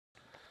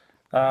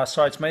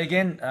Sorry, it's me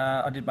again.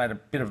 I did make a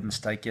bit of a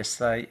mistake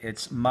yesterday.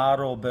 It's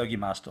Mauro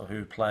Bergamasco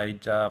who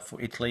played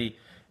for Italy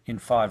in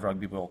 5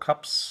 Rugby World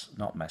Cups,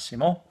 not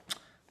Massimo.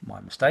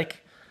 My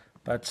mistake.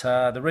 But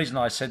the reason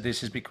I said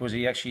this is because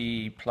he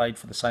actually played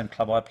for the same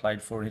club I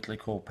played for in Italy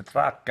called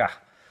Petrarca.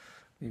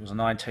 He was a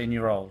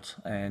 19-year-old,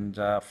 and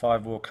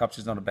 5 World Cups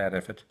is not a bad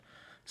effort.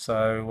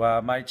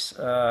 So, mates,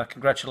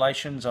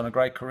 congratulations on a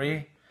great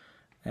career,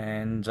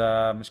 and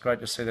it's great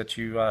to see that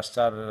you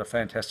started at a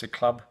fantastic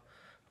club,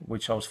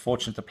 which I was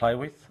fortunate to play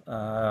with.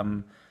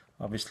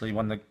 Obviously,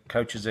 one of the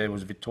coaches there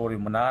was Vittorio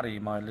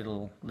Monari, my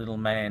little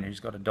man who's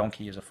got a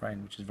donkey as a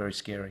friend, which is very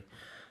scary.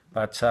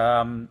 But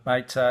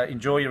mate,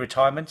 enjoy your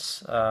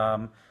retirements.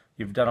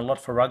 You've done a lot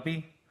for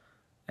rugby,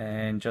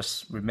 and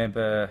just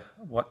remember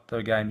what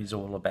the game is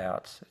all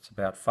about. It's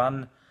about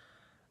fun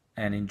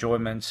and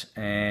enjoyment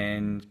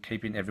and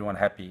keeping everyone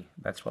happy.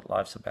 That's what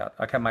life's about.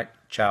 Okay, mate.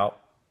 Ciao.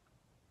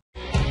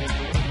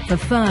 For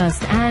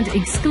first and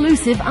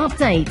exclusive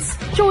updates,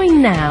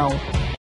 join now.